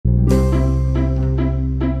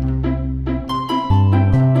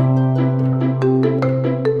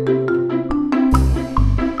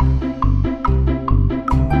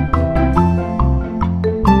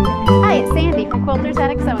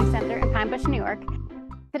York.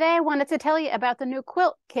 Today I wanted to tell you about the new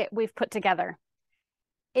quilt kit we've put together.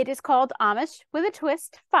 It is called Amish with a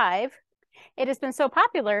Twist 5. It has been so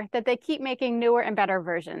popular that they keep making newer and better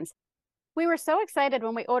versions. We were so excited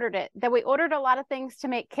when we ordered it that we ordered a lot of things to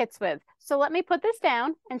make kits with. So let me put this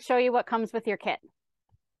down and show you what comes with your kit.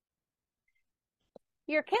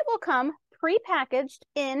 Your kit will come pre-packaged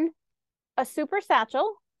in a super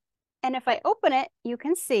satchel. And if I open it, you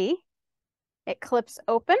can see it clips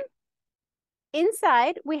open.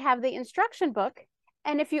 Inside, we have the instruction book.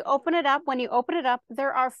 And if you open it up, when you open it up,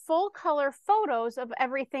 there are full color photos of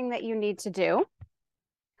everything that you need to do,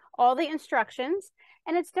 all the instructions,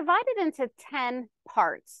 and it's divided into 10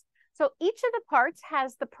 parts. So each of the parts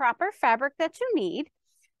has the proper fabric that you need,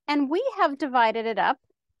 and we have divided it up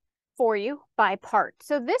for you by part.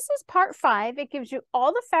 So this is part 5. It gives you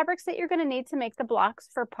all the fabrics that you're going to need to make the blocks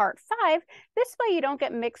for part 5. This way you don't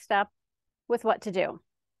get mixed up with what to do.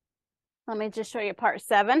 Let me just show you part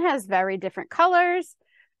 7 has very different colors.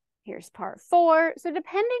 Here's part 4. So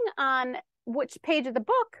depending on which page of the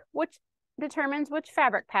book, which determines which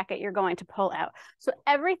fabric packet you're going to pull out. So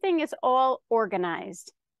everything is all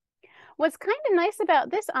organized. What's kind of nice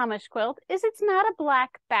about this Amish quilt is it's not a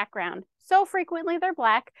black background. So frequently they're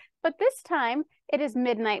black, but this time it is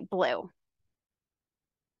midnight blue.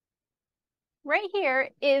 Right here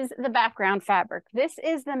is the background fabric. This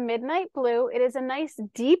is the midnight blue. It is a nice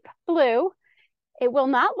deep blue. It will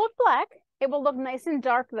not look black. It will look nice and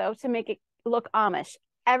dark though to make it look Amish.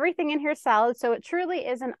 Everything in here is solid, so it truly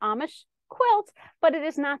is an Amish quilt, but it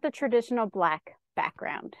is not the traditional black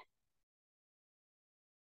background.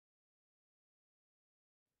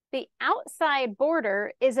 The outside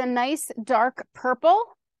border is a nice dark purple,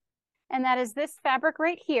 and that is this fabric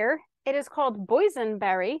right here. It is called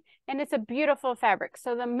boysenberry, and it's a beautiful fabric.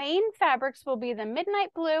 So the main fabrics will be the midnight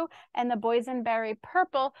blue and the boysenberry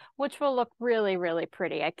purple, which will look really, really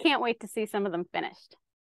pretty. I can't wait to see some of them finished.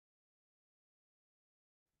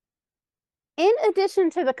 In addition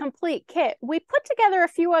to the complete kit, we put together a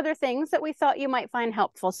few other things that we thought you might find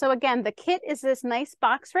helpful. So again, the kit is this nice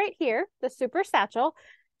box right here, the super satchel,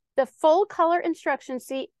 the full color instruction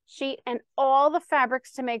sheet, and all the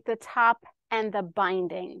fabrics to make the top and the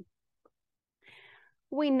binding.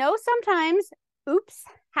 We know sometimes oops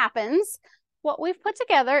happens. What we've put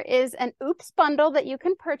together is an oops bundle that you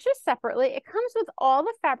can purchase separately. It comes with all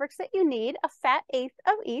the fabrics that you need, a fat eighth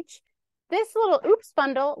of each. This little oops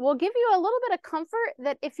bundle will give you a little bit of comfort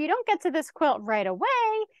that if you don't get to this quilt right away,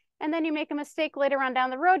 and then you make a mistake later on down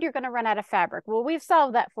the road, you're going to run out of fabric. Well, we've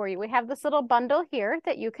solved that for you. We have this little bundle here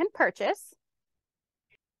that you can purchase.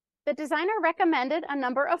 The designer recommended a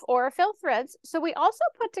number of Aurifil threads, so we also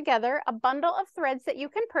put together a bundle of threads that you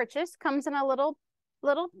can purchase. Comes in a little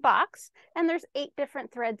box, and there's 8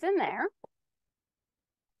 different threads in there.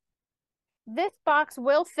 This box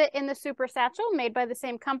will fit in the super satchel made by the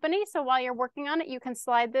same company, so while you're working on it, you can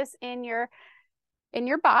slide this in your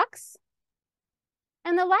box.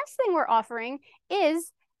 And the last thing we're offering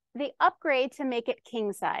is the upgrade to make it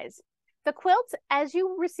king size. The quilt, as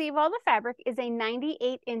you receive all the fabric, is a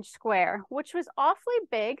 98-inch square, which was awfully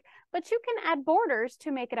big, but you can add borders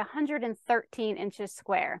to make it 113 inches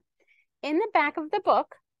square. In the back of the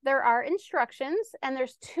book, there are instructions, and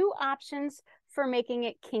there's 2 options for making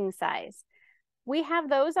it king size. We have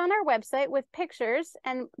those on our website with pictures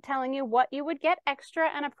and telling you what you would get extra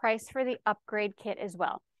and a price for the upgrade kit as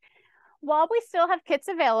well. While we still have kits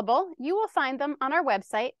available, you will find them on our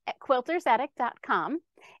website at quiltersaddict.com.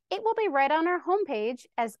 It will be right on our homepage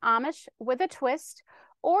as Amish with a Twist,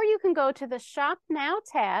 or you can go to the Shop Now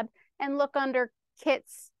tab and look under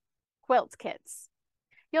Kits, Quilt Kits.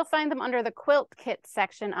 You'll find them under the Quilt Kit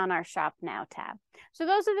section on our Shop Now tab. So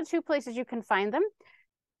those are the 2 places you can find them.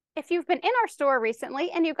 If you've been in our store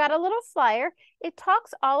recently and you've got a little flyer, it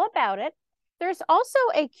talks all about it. There's also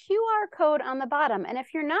a QR code on the bottom, and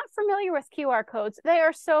if you're not familiar with QR codes, they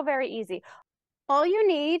are so very easy. All you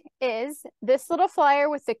need is this little flyer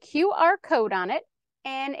with the QR code on it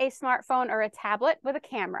and a smartphone or a tablet with a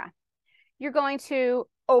camera. You're going to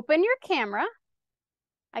open your camera.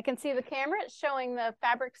 I can see the camera showing the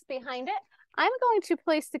fabrics behind it. I'm going to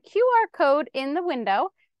place the QR code in the window,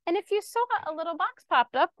 and if you saw a little box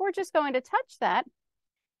popped up, we're just going to touch that.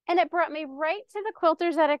 And it brought me right to the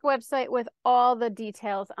Quilters Attic website with all the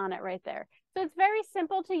details on it right there. So it's very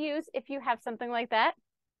simple to use if you have something like that.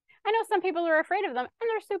 I know some people are afraid of them, and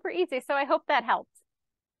they're super easy, so I hope that helps.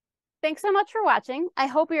 Thanks so much for watching. I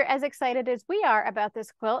hope you're as excited as we are about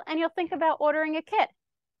this quilt, and you'll think about ordering a kit.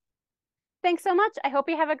 Thanks so much. I hope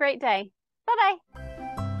you have a great day. Bye-bye.